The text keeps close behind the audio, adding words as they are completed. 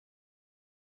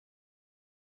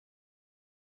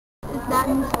This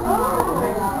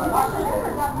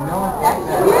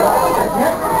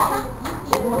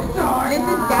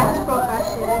is Dad's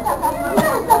profession.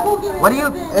 What do you?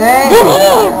 Hey!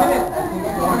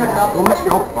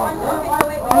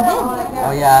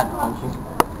 Oh yeah.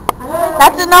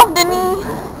 That's enough, Denny.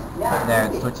 There,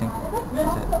 it's switching.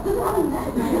 That's it.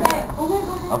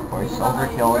 Of course,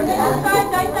 overkill again.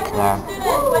 Yeah.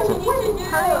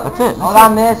 That's it. Hold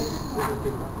on, miss.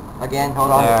 Again,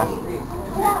 hold on. There.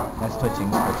 That's switching.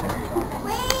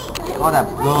 Oh,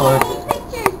 that's good.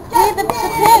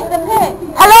 The pig.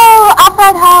 Hello,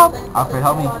 Alfred, help. Alfred,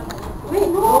 help me.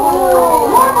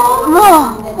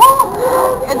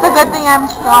 It's a good thing I'm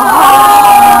strong.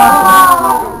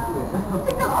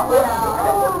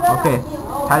 Okay,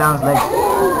 tie down his legs.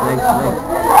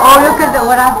 Oh, look at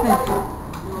what happened.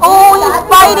 Oh, he's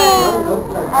fighting.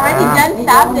 Already done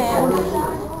stabbed him.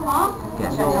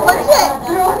 Punch it.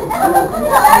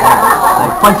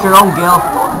 Like, punch your own, Gil.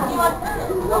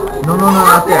 No,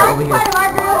 not there, over here.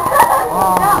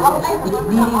 It's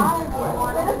bleeding.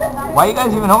 Why are you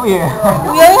guys even over here?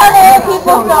 We already have other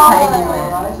people, so...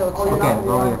 Okay,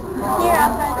 go over here.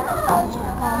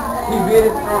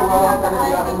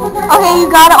 Okay, you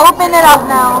gotta open it up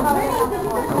now.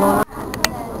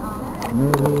 No,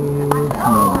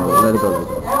 let it go.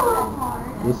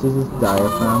 This is his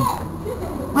diaphragm.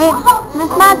 Wait,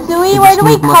 Miss Matsui, where do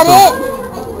we cut it?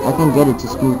 I can get it to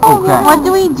smooth. Oh crap. What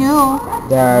do we do?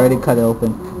 There, I already cut it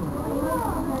open.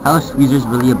 How is squeezer's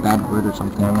really a bad word or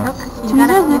something? I don't know. Squeezer's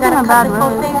isn't a bad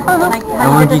word. And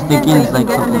what he's thinking is like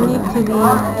something underneath to the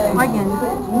organ.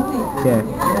 Okay.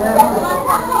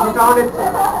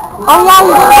 Oh yeah,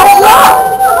 you didn't cut it yet?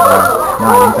 No,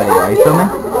 I didn't cut it. Are you filming?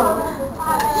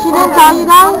 She didn't tell you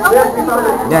guys?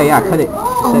 Yeah, cut it.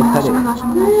 She said cut it.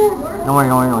 Don't worry.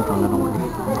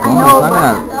 I know. I'm not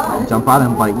gonna jump out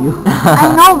and bite you.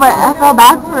 I know, but I feel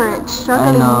bad for it.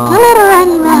 Struggling. I know. Kill it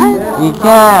already, man. You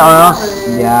can't, or else...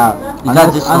 Yeah.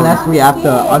 Unless we have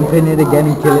to unpin it again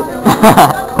and kill it.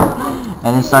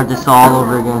 And then start this all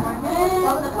over again.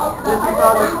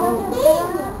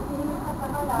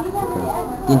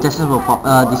 The intestines will pop,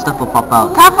 the stuff will pop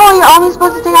out. Careful, you're only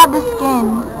supposed to take out the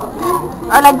skin.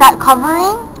 Or like that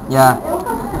covering. Yeah.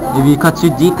 If you cut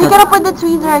too deep... Pick it up with the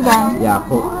tweezer again. Yeah,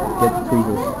 get the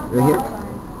tweezers. Right here?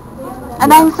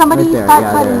 And then somebody right there. start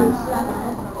Yeah, cutting. there it is.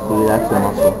 See, that's the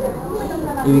muscle.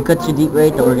 If you cut too deep,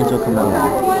 right, the organs will come out.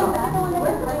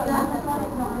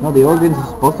 No, the organs are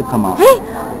supposed to come out. Hey!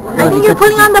 I think you're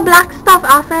pulling on the black stuff,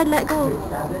 Alfred. Let go.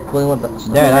 Pulling what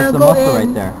there, that's the muscle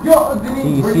right there.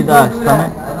 You see the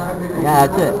stomach? Yeah,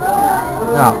 that's it.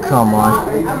 Oh, come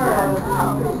on.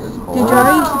 Dude, you're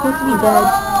already supposed to be dead.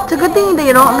 It's a good thing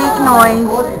they don't make noise.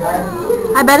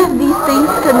 I bet if these things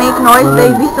could make noise,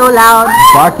 they'd be so loud.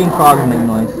 Barking frogs make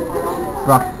noise.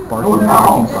 Barking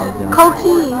frogs, yeah.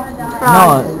 Coqui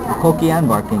frog. No, coqui and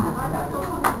barking.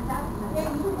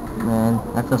 Man,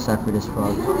 I feel sad for this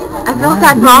frog. I feel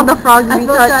sad for all the frogs we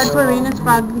touched. I feel sad for Rena's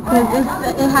frog because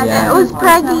it was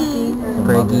preggy.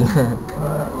 Preggy.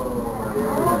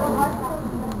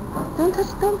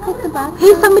 Don't put the back.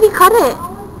 Hey, somebody cut it.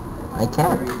 I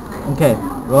can't. Okay,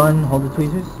 Rowan, hold the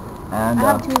tweezers. And, I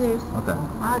have tweezers. Okay.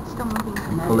 Wow, it's still moving.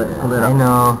 Pull it up. I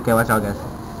know. Okay, watch out, guys.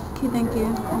 Okay, thank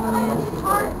you.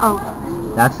 Oh.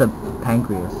 That's the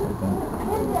pancreas, I think.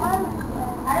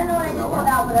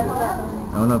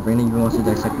 I don't know if Raina even wants to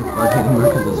dissect this frog anymore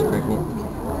because it's pregnant.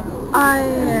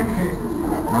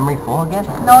 Memory full again?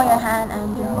 No, your hand,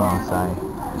 Andrew. Oh, sorry.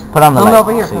 Put on the light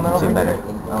over here so you can see better.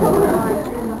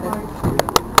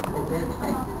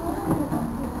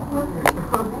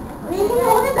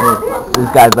 This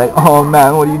guy's like, oh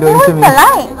man, what are you doing to me? The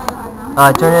light.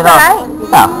 Turn it off.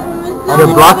 Yeah.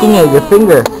 You're blocking it, your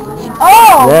finger.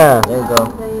 Oh! There you go.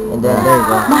 And then there you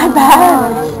go. My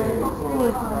bad.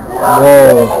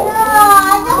 Whoa.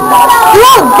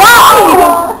 You died!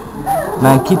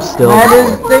 Man, keep still. Man,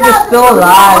 this thing is still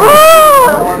alive.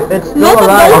 It's still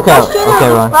alive. Okay,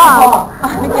 Ron.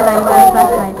 Look at that, you got a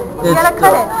flashlight. You gotta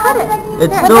cut it.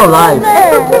 It's still alive.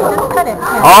 There, just cut it.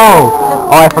 Oh,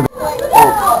 I forgot.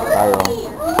 Sorry, Ron.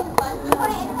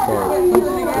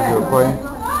 Is it recording?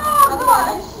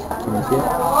 Can you see it?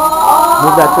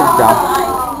 Move that switch down.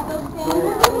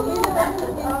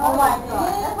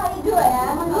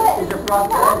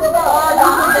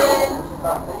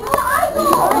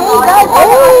 Hey guys,